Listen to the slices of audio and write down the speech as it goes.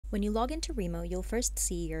When you log into Remo, you'll first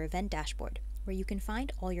see your event dashboard, where you can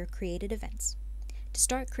find all your created events. To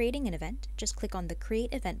start creating an event, just click on the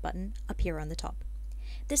Create Event button up here on the top.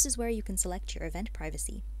 This is where you can select your event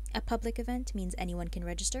privacy. A public event means anyone can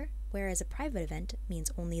register, whereas a private event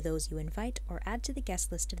means only those you invite or add to the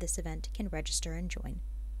guest list of this event can register and join.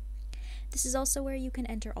 This is also where you can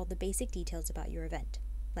enter all the basic details about your event,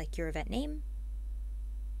 like your event name,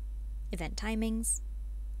 event timings,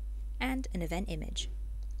 and an event image.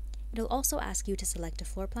 It'll also ask you to select a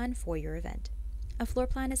floor plan for your event. A floor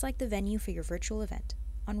plan is like the venue for your virtual event.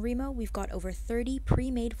 On Remo, we've got over 30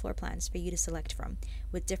 pre-made floor plans for you to select from,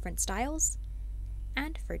 with different styles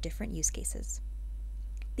and for different use cases.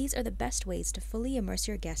 These are the best ways to fully immerse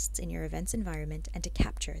your guests in your event's environment and to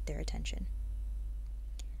capture their attention.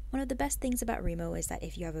 One of the best things about Remo is that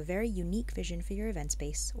if you have a very unique vision for your event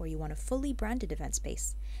space, or you want a fully branded event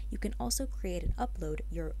space, you can also create and upload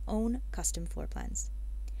your own custom floor plans.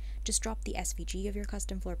 Just drop the SVG of your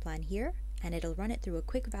custom floor plan here, and it'll run it through a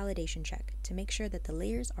quick validation check to make sure that the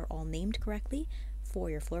layers are all named correctly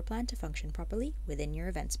for your floor plan to function properly within your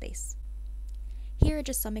event space. Here are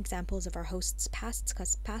just some examples of our hosts' past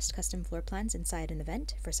custom floor plans inside an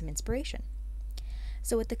event for some inspiration.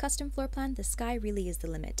 So with the custom floor plan, the sky really is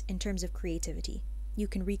the limit in terms of creativity. You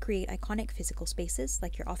can recreate iconic physical spaces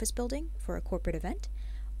like your office building for a corporate event,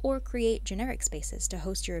 or create generic spaces to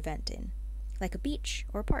host your event in, like a beach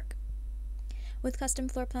or a park. With custom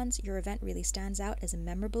floor plans, your event really stands out as a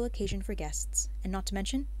memorable occasion for guests, and not to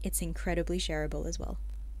mention, it's incredibly shareable as well.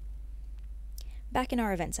 Back in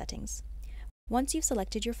our event settings. Once you've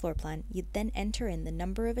selected your floor plan, you'd then enter in the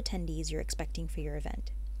number of attendees you're expecting for your event.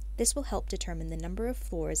 This will help determine the number of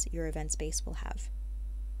floors your event space will have.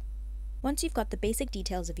 Once you've got the basic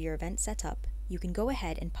details of your event set up, you can go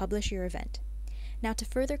ahead and publish your event. Now, to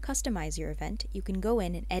further customize your event, you can go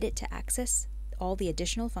in and edit to access all the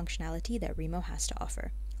additional functionality that Remo has to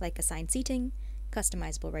offer, like assigned seating,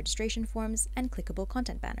 customizable registration forms, and clickable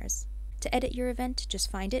content banners. To edit your event,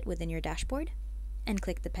 just find it within your dashboard and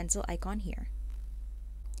click the pencil icon here.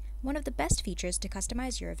 One of the best features to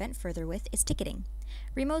customize your event further with is ticketing.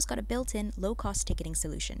 Remo's got a built-in low-cost ticketing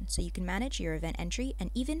solution, so you can manage your event entry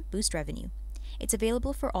and even boost revenue. It's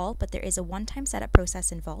available for all, but there is a one-time setup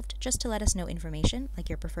process involved just to let us know information like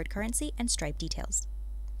your preferred currency and Stripe details.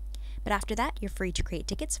 But after that, you're free to create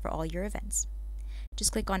tickets for all your events.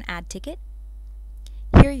 Just click on Add Ticket.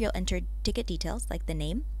 Here you'll enter ticket details like the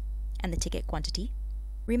name and the ticket quantity.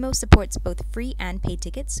 Remo supports both free and paid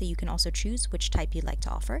tickets, so you can also choose which type you'd like to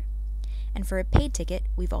offer. And for a paid ticket,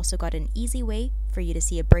 we've also got an easy way for you to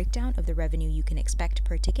see a breakdown of the revenue you can expect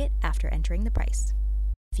per ticket after entering the price.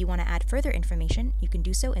 If you want to add further information, you can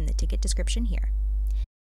do so in the ticket description here.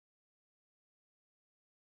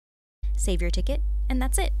 Save your ticket, and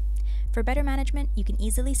that's it. For better management, you can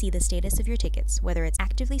easily see the status of your tickets, whether it's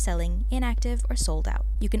actively selling, inactive, or sold out.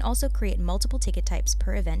 You can also create multiple ticket types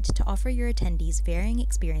per event to offer your attendees varying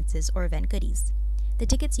experiences or event goodies. The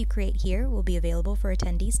tickets you create here will be available for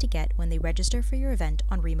attendees to get when they register for your event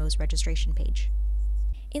on Remo's registration page.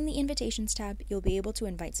 In the Invitations tab, you'll be able to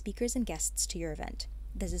invite speakers and guests to your event.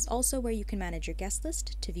 This is also where you can manage your guest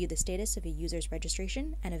list to view the status of a user's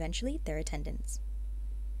registration and eventually their attendance.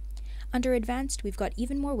 Under Advanced, we've got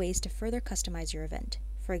even more ways to further customize your event.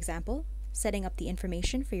 For example, setting up the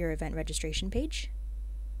information for your event registration page,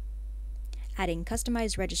 adding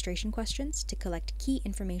customized registration questions to collect key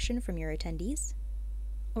information from your attendees,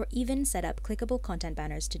 or even set up clickable content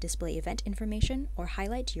banners to display event information or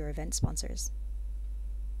highlight your event sponsors.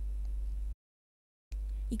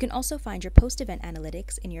 You can also find your post-event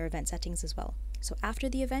analytics in your event settings as well. So after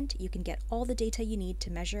the event, you can get all the data you need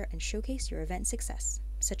to measure and showcase your event success,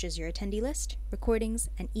 such as your attendee list, recordings,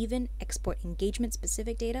 and even export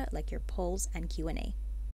engagement-specific data like your polls and Q&A.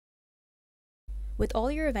 With all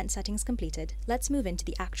your event settings completed, let's move into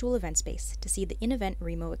the actual event space to see the in-event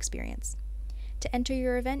Remo experience. To enter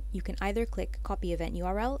your event, you can either click Copy Event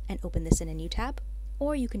URL and open this in a new tab,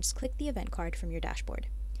 or you can just click the event card from your dashboard.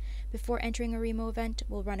 Before entering a Remo event,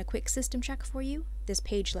 we'll run a quick system check for you. This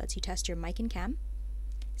page lets you test your mic and cam,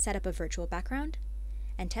 set up a virtual background,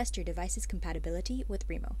 and test your device's compatibility with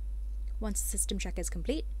Remo. Once the system check is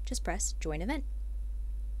complete, just press Join Event.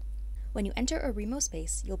 When you enter a Remo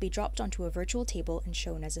space, you'll be dropped onto a virtual table and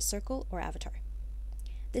shown as a circle or avatar.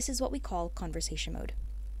 This is what we call conversation mode.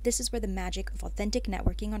 This is where the magic of authentic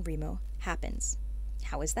networking on Remo happens.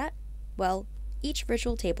 How is that? Well, each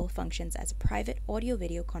virtual table functions as a private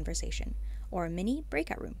audio-video conversation, or a mini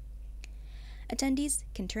breakout room. Attendees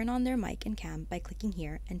can turn on their mic and cam by clicking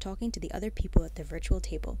here and talking to the other people at the virtual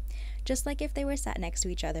table, just like if they were sat next to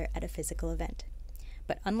each other at a physical event.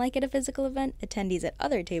 But unlike at a physical event, attendees at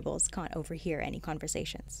other tables can't overhear any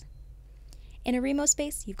conversations. In a Remo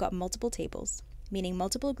space, you've got multiple tables, meaning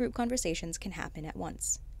multiple group conversations can happen at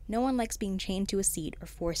once. No one likes being chained to a seat or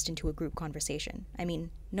forced into a group conversation. I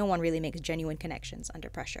mean, no one really makes genuine connections under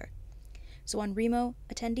pressure. So on Remo,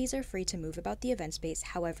 attendees are free to move about the event space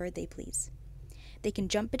however they please. They can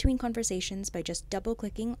jump between conversations by just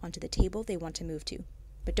double-clicking onto the table they want to move to.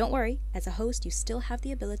 But don't worry, as a host, you still have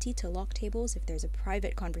the ability to lock tables if there's a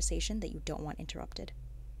private conversation that you don't want interrupted.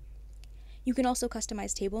 You can also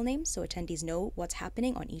customize table names so attendees know what's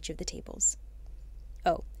happening on each of the tables.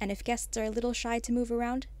 Oh, and if guests are a little shy to move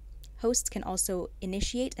around, hosts can also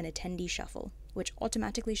initiate an attendee shuffle, which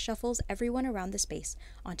automatically shuffles everyone around the space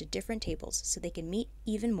onto different tables so they can meet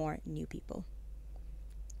even more new people.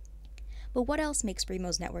 But what else makes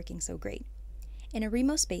Remo's networking so great? In a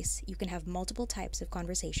Remo space, you can have multiple types of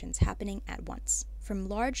conversations happening at once, from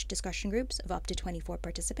large discussion groups of up to 24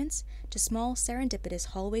 participants to small serendipitous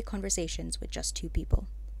hallway conversations with just 2 people.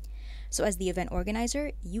 So as the event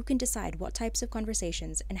organizer, you can decide what types of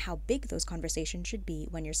conversations and how big those conversations should be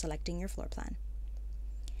when you're selecting your floor plan.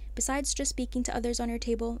 Besides just speaking to others on your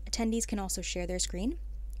table, attendees can also share their screen.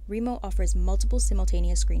 Remo offers multiple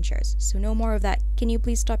simultaneous screen shares, so no more of that "can you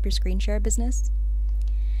please stop your screen share" business.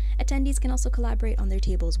 Attendees can also collaborate on their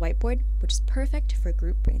table's whiteboard, which is perfect for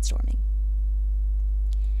group brainstorming.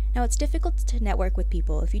 Now, it's difficult to network with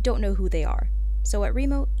people if you don't know who they are. So at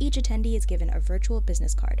Remo, each attendee is given a virtual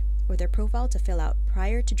business card, or their profile to fill out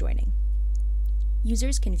prior to joining.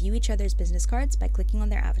 Users can view each other's business cards by clicking on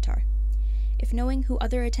their avatar. If knowing who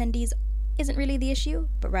other attendees isn't really the issue,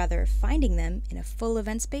 but rather finding them in a full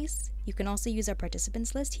event space, you can also use our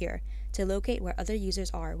participants list here to locate where other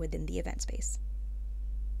users are within the event space.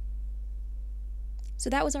 So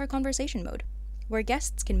that was our conversation mode, where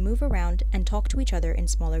guests can move around and talk to each other in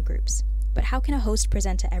smaller groups. But how can a host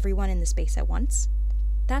present to everyone in the space at once?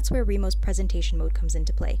 That's where Remo's presentation mode comes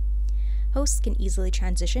into play. Hosts can easily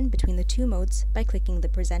transition between the 2 modes by clicking the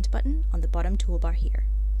Present button on the bottom toolbar here.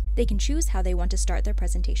 They can choose how they want to start their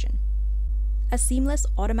presentation. A seamless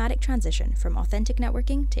automatic transition from authentic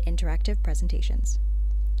networking to interactive presentations.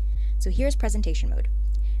 So here's presentation mode.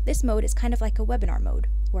 This mode is kind of like a webinar mode,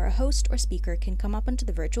 where a host or speaker can come up onto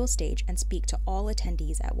the virtual stage and speak to all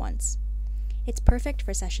attendees at once. It's perfect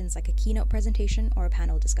for sessions like a keynote presentation or a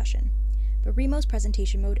panel discussion. But Remo's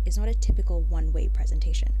presentation mode is not a typical one-way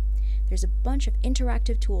presentation. There's a bunch of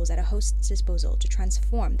interactive tools at a host's disposal to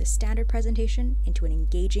transform the standard presentation into an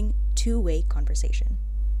engaging, 2-way conversation.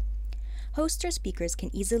 Hosts or speakers can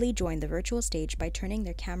easily join the virtual stage by turning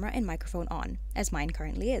their camera and microphone on, as mine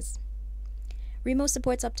currently is. Remo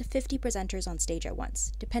supports up to 50 presenters on stage at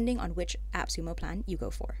once, depending on which AppSumo plan you go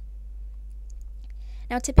for.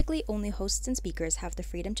 Now, typically, only hosts and speakers have the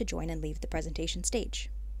freedom to join and leave the presentation stage,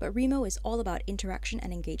 but Remo is all about interaction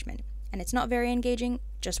and engagement, and it's not very engaging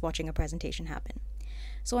just watching a presentation happen.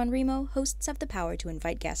 So on Remo, hosts have the power to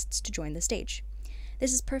invite guests to join the stage.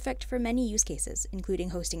 This is perfect for many use cases, including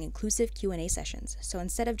hosting inclusive Q&A sessions, so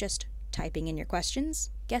instead of just typing in your questions,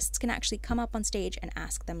 guests can actually come up on stage and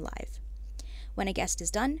ask them live. When a guest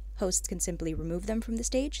is done, hosts can simply remove them from the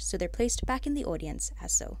stage, so they're placed back in the audience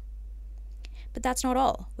as so. But that's not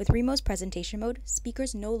all. With Remo's presentation mode,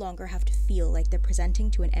 speakers no longer have to feel like they're presenting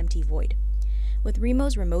to an empty void. With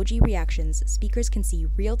Remo's Remoji reactions, speakers can see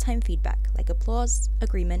real-time feedback like applause,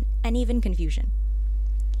 agreement, and even confusion.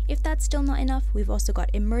 If that's still not enough, we've also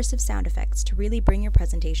got immersive sound effects to really bring your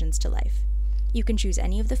presentations to life. You can choose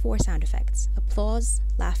any of the 4 sound effects: applause,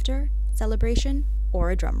 laughter, celebration,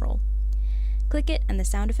 or a drum roll. Click it and the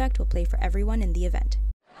sound effect will play for everyone in the event.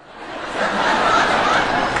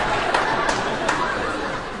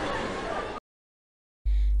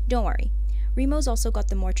 Don't worry, Remo's also got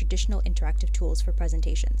the more traditional interactive tools for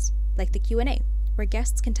presentations, like the Q&A, where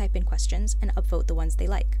guests can type in questions and upvote the ones they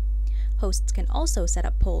like. Hosts can also set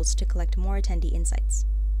up polls to collect more attendee insights.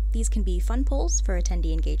 These can be fun polls for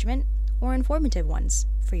attendee engagement, or informative ones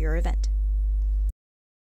for your event.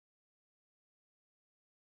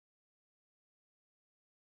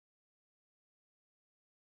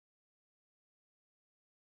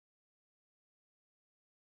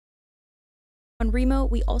 On Remo,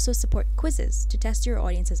 we also support quizzes to test your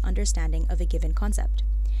audience's understanding of a given concept.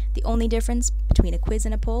 The only difference between a quiz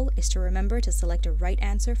and a poll is to remember to select a right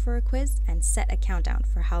answer for a quiz and set a countdown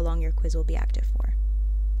for how long your quiz will be active for.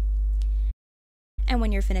 And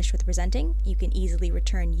when you're finished with presenting, you can easily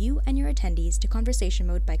return you and your attendees to conversation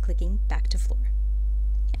mode by clicking Back to Floor.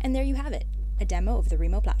 And there you have it, a demo of the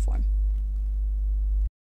Remo platform.